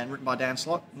 and written by Dan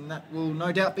Slott, and that will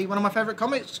no doubt be one of my favourite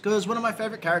comics, because one of my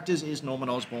favourite characters is Norman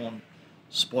Osborn.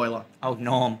 Spoiler. Old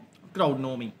Norm. Good old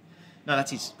Normie. No,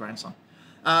 that's his grandson.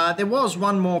 There was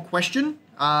one more question,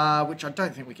 which I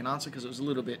don't think we can answer because it was a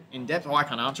little bit in-depth. Oh, I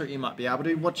can't answer it. You might be able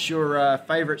to. What's your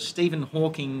favourite Stephen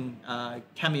Hawking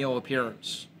cameo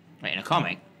appearance? Wait, in a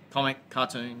comic? Comic,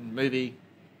 cartoon, movie?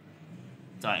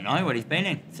 Don't know what he's been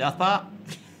in. South Park?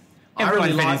 I Everyone's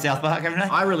really been in liked- South Park, haven't they?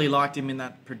 I really liked him in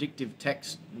that predictive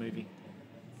text movie.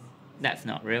 That's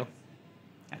not real.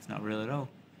 That's not real at all.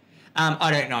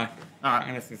 I don't know. All right.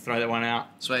 I'm just going to throw that one out.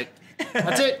 Sweet.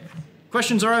 That's it.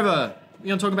 Questions are over. You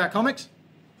want to talk about comics?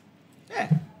 Yeah.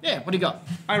 Yeah, what do you got?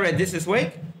 I read this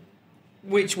week,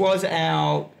 which was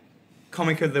our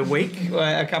comic of the week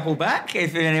a couple back.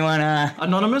 If anyone...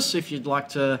 Anonymous, if you'd like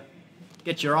to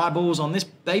get your eyeballs on this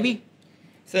baby.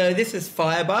 So this is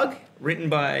Firebug, written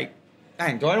by...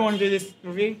 Hang, do I want to do this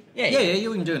review? Yeah,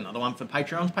 you can do another one for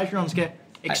Patreons. Patreons get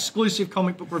exclusive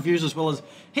comic book reviews as well as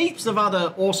heaps of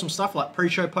other awesome stuff like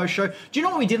pre-show, post-show. Do you know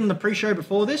what we did in the pre-show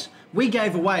before this? We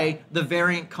gave away the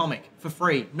variant comic for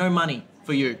free. No money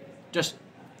for you. Just,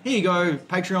 here you go,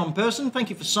 Patreon person. Thank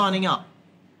you for signing up.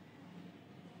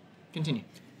 Continue.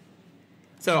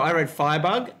 So I read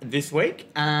Firebug this week.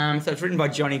 So it's written by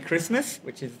Johnny Christmas,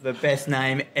 which is the best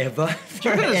name ever. Do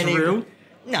you reckon it's real?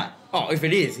 No. Oh, if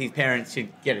it is, his parents should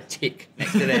get a tick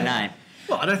next to their name.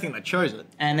 Well, I don't think they chose it.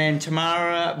 And then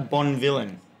Tamara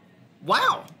Bonvillain.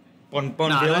 Wow.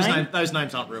 Bonvillain? Those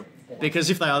names aren't real. Because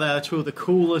if they are two of the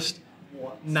coolest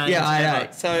names Yeah, I ever.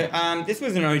 know. So this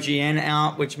was an OGN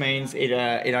out, which means it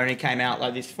only came out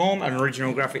like this form, an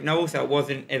original graphic novel, so it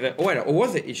wasn't ever... Oh, wait, or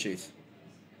was it issues?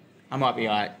 I might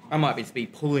be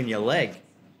pulling your leg.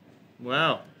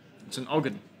 Wow. It's an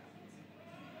Ogden.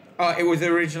 Oh, it was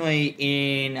originally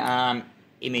in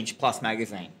Image Plus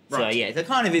magazine. So Right. yeah, so it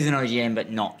kind of is an OGN,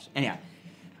 but not. Anyhow,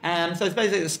 so it's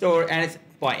basically the story, and it's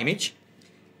by Image.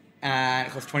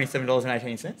 It costs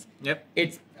 $27.18. Yep.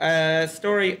 It's a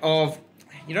story of,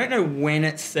 you don't know when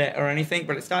it's set or anything,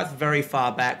 but it starts very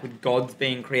far back with gods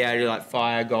being created, like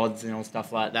fire gods and all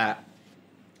stuff like that.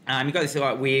 You've got this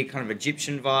like weird kind of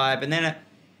Egyptian vibe, and then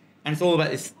and it's all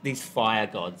about these fire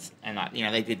gods, and like, you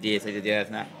know, they did this, they did the earth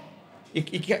and that.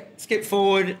 You skip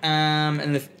forward,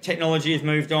 and the technology has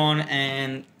moved on,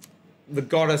 and the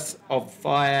goddess of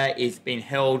fire is being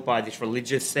held by this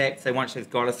religious sect. So once there's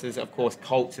goddesses, of course,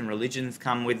 cults and religions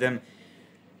come with them.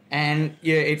 And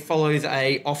yeah, it follows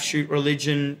a offshoot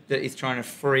religion that is trying to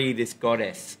free this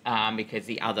goddess because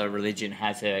the other religion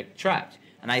has her trapped.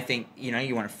 And they think, you know,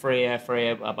 you want to free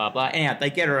her, blah, blah, blah. Anyhow, they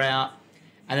get her out,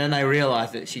 and then they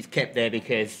realise that she's kept there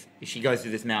because if she goes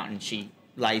through this mountain, she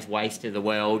lays waste to the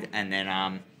world, and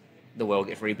then the world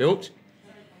gets rebuilt.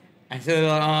 And so they're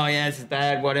like, oh yeah, this is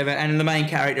bad, whatever. And the main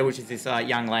character, which is this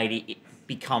young lady, it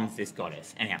becomes this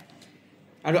goddess. Anyhow,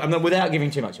 I'm not, without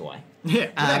giving too much away. Yeah,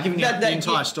 without giving the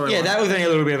entire story. Yeah, that was only a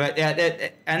little bit of it. Yeah,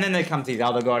 and then there comes these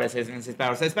other goddesses and it's this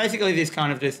battle. So it's basically this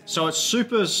kind of just... So it's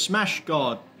Super Smash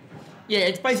God. Yeah,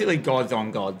 it's basically gods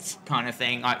on gods kind of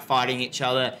thing, like fighting each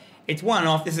other. It's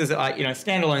one-off. This is like, you know,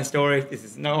 standalone story. This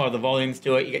is no other volumes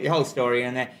to it. You get your whole story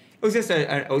in there. It was just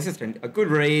a good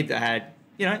read that had,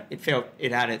 you know,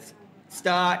 it had its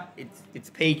start, its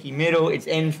peaky middle, its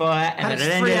end fire, and then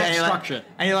it ended.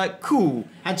 And you're like, cool.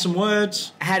 Had some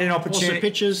words. Had an opportunity. Also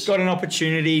pictures. Got an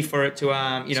opportunity for it to,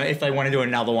 you know, if they want to do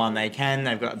another one, they can.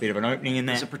 They've got a bit of an opening in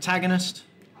there. There's a protagonist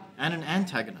and an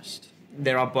antagonist.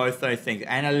 There are both those things,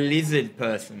 and a lizard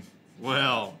person.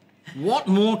 Well, what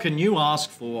more can you ask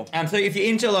for? So if you're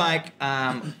into like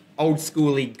old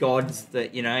schooly gods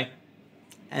that, you know,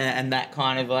 and that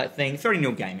kind of like thing, it's very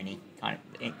Neil Gaiman-y kind of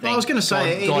thing. Well, I was going to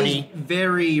say, it is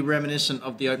very reminiscent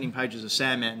of the opening pages of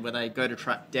Sandman, where they go to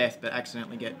trap death but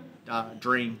accidentally get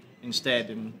Dream instead,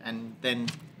 and then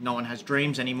no one has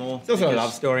dreams anymore. There's also a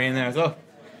love story in there as well.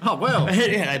 Oh, well.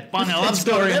 Yeah, they bung a love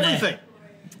story in everything. There.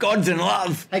 Gods and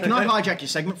love. Hey, can I hijack your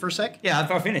segment for a sec? Yeah,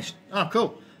 I finished. Oh,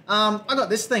 cool. I got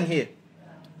this thing here.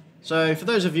 So for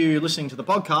those of you listening to the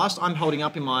podcast, I'm holding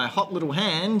up in my hot little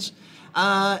hands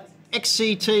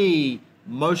XCT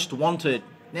Most Wanted.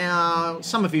 Now,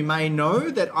 some of you may know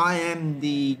that I am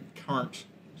the current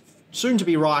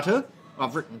soon-to-be writer.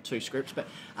 I've written 2 scripts, but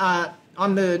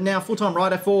I'm the now full-time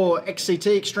writer for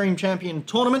XCT Extreme Champion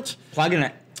Tournament. Plugging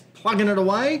it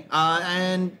away,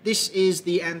 and this is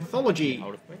the anthology.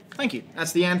 Thank you.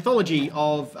 That's the anthology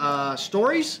of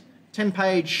stories,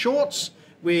 10-page shorts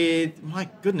with, my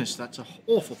goodness, that's an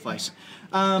awful face.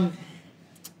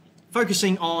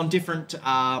 Focusing on different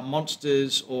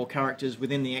monsters or characters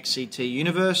within the XCT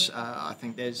universe. I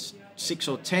think there's 6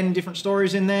 or 10 different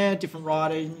stories in there, different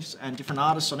writings and different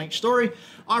artists on each story.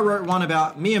 I wrote one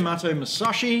about Miyamoto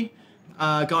Musashi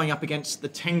going up against the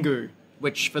Tengu,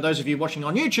 which for those of you watching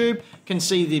on YouTube can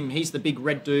see him. He's the big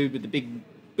red dude with the big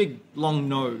long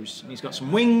nose, and he's got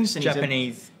some wings. And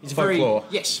Japanese he's a folklore.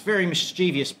 very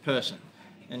mischievous person.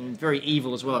 And very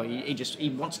evil as well. He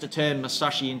wants to turn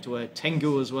Musashi into a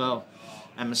Tengu as well.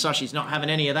 And Musashi's not having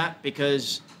any of that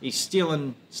because he's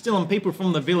stealing people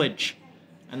from the village.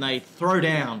 And they throw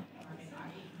down.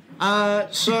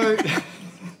 So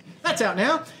that's out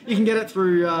now. You can get it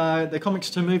through the Comics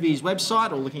to Movies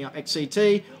website or looking up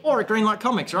XCT or at Greenlight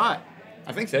Comics, right?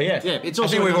 I think so, yes. Yeah, it's also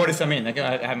I think we've ordered some in. They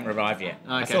haven't arrived yet.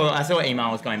 Okay. I saw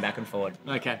emails going back and forward.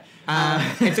 Okay.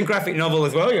 It's a graphic novel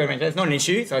as well. You mentioned it's not an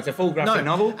issue, so it's a full graphic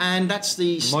novel. And that's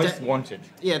the Most Wanted.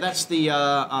 Yeah, that's the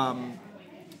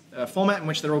format in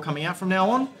which they're all coming out from now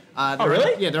on. Oh,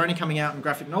 really? Yeah, they're only coming out in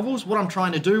graphic novels. What I'm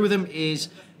trying to do with them is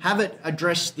have it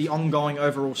address the ongoing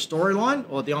overall storyline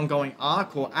or the ongoing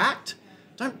arc or act.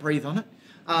 Don't breathe on it.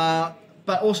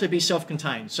 But also be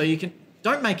self-contained. So you can...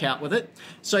 Don't make out with it.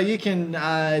 So you can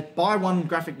buy one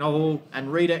graphic novel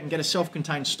and read it and get a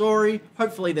self-contained story.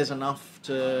 Hopefully there's enough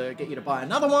to get you to buy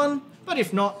another one. But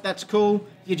if not, that's cool.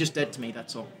 You're just dead to me,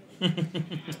 that's all.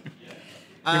 Did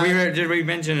we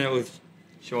mention it was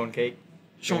Sean Keane?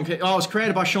 Oh, it was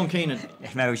created by Sean Keenan.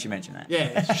 Maybe we should mention that.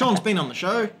 Yeah, Sean's been on the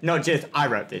show. Not just, I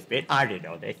wrote this bit, I did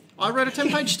all this. I wrote a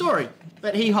 10-page story.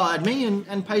 But he hired me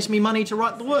and pays me money to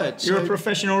write the words. You're a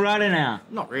professional writer now.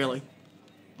 Not really.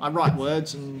 I write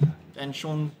words and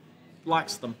Sean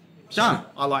likes them. So Done.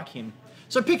 I like him.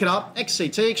 So pick it up,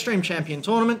 XCT, Extreme Champion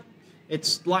Tournament.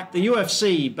 It's like the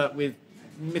UFC, but with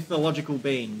mythological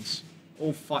beings,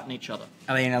 all fighting each other.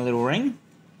 Are they in a little ring?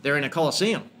 They're in a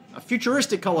coliseum, a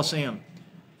futuristic coliseum.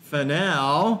 For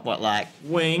now... What, like...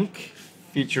 Wink.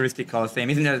 Futuristic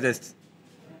coliseum. Isn't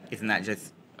that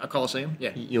just... A coliseum?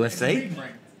 Yeah. UFC?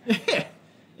 Yeah.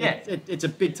 Yeah. It's a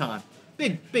big time.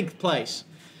 Big place.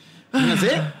 That's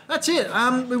it. That's it.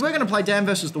 We were going to play Dan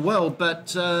versus the World,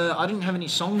 but I didn't have any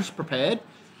songs prepared.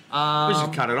 We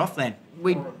should cut it off then.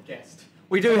 We Guest.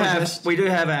 We do Yes.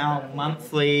 have our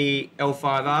monthly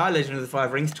L5R Legend of the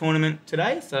Five Rings tournament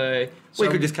today, so we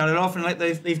could just cut it off and let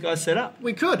these guys set up.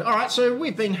 We could. All right, so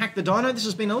we've been Hack the Dino. This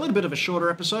has been a little bit of a shorter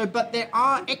episode, but there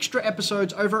are extra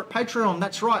episodes over at Patreon.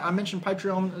 That's right. I mentioned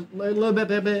Patreon a little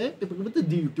bit. What did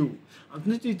you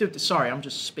do? Sorry, I'm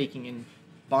just speaking in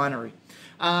binary.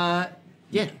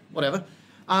 Yeah, whatever. If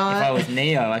I was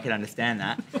Neo, I could understand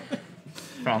that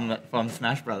from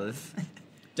Smash Brothers.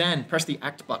 Dan, press the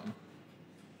act button.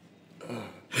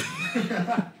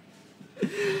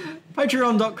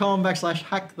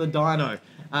 Patreon.com/Hack the Dino.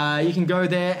 You can go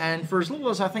there, and for as little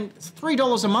as I think it's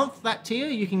 $3 a month, that tier,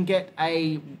 you can get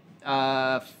a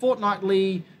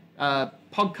fortnightly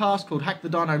podcast called Hack the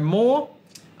Dino More.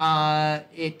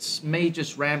 It's me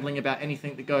just rambling about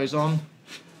anything that goes on.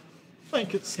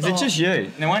 Think it's Is it just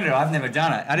you? No wonder I've never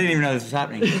done it. I didn't even know this was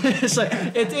happening. So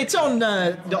it's on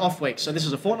the off week. So this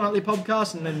is a fortnightly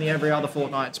podcast, and then every other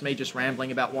fortnight it's me just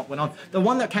rambling about what went on. The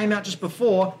one that came out just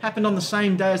before happened on the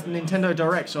same day as the Nintendo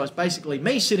Direct. So it's basically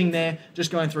me sitting there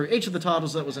just going through each of the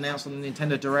titles that was announced on the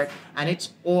Nintendo Direct, and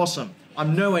it's awesome.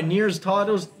 I'm nowhere near as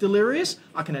titles delirious.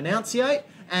 I can enunciate,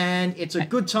 and it's a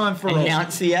good time for all.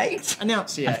 Enunciate?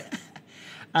 Enunciate.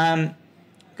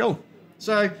 Cool.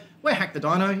 So we're Hack the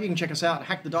Dino. You can check us out at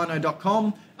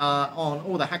hackthedino.com on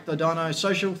all the Hack the Dino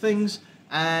social things,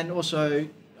 and also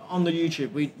on the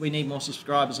YouTube. We need more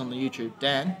subscribers on the YouTube.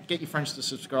 Dan, get your friends to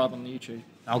subscribe on the YouTube.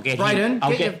 I'll get Brayden,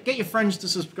 him. get your friends to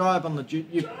subscribe on the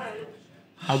YouTube.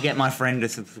 I'll get my friend to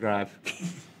subscribe.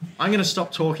 I'm going to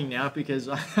stop talking now because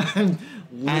I'm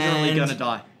literally going to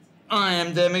die. I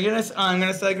am Demiginus. I'm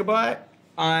going to say goodbye.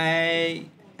 I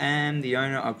am the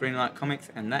owner of Greenlight Comics,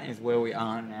 and that is where we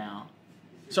are now.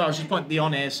 So I was just pointing the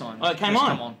on-air sign. Oh, it came Just on.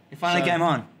 come on. It finally So- came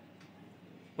on.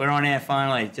 We're on air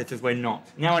finally, just as we're not.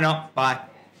 No, we're not. Bye.